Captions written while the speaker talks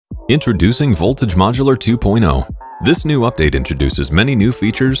Introducing Voltage Modular 2.0. This new update introduces many new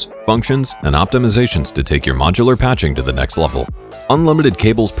features, functions, and optimizations to take your modular patching to the next level. Unlimited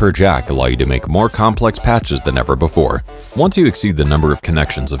cables per jack allow you to make more complex patches than ever before. Once you exceed the number of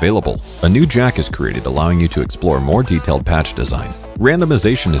connections available, a new jack is created allowing you to explore more detailed patch design.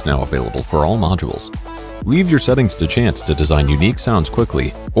 Randomization is now available for all modules. Leave your settings to chance to design unique sounds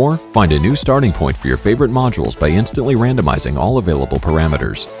quickly, or find a new starting point for your favorite modules by instantly randomizing all available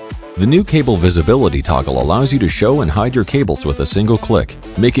parameters. The new cable visibility toggle allows you to show and hide your cables with a single click,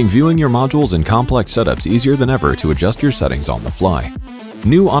 making viewing your modules in complex setups easier than ever to adjust your settings on the fly.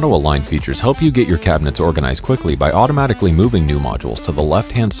 New auto-align features help you get your cabinets organized quickly by automatically moving new modules to the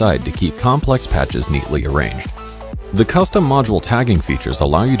left-hand side to keep complex patches neatly arranged. The custom module tagging features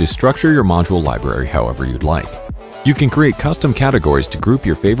allow you to structure your module library however you'd like. You can create custom categories to group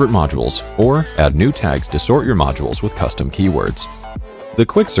your favorite modules, or add new tags to sort your modules with custom keywords. The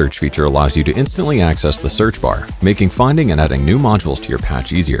Quick Search feature allows you to instantly access the search bar, making finding and adding new modules to your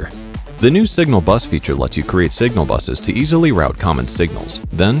patch easier. The new Signal Bus feature lets you create signal buses to easily route common signals,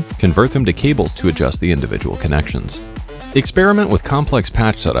 then convert them to cables to adjust the individual connections. Experiment with complex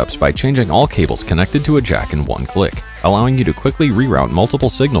patch setups by changing all cables connected to a jack in one click, allowing you to quickly reroute multiple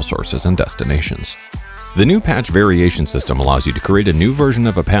signal sources and destinations. The new patch variation system allows you to create a new version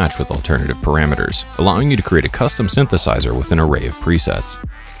of a patch with alternative parameters, allowing you to create a custom synthesizer with an array of presets.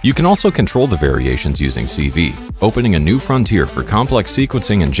 You can also control the variations using CV, opening a new frontier for complex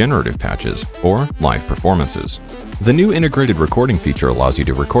sequencing and generative patches, or live performances. The new integrated recording feature allows you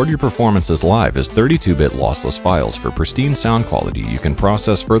to record your performances live as 32-bit lossless files for pristine sound quality you can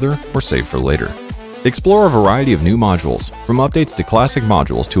process further or save for later. Explore a variety of new modules. From updates to classic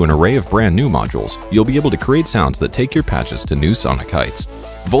modules to an array of brand new modules, you'll be able to create sounds that take your patches to new sonic heights.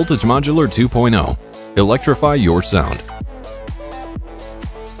 Voltage Modular 2.0. Electrify your sound.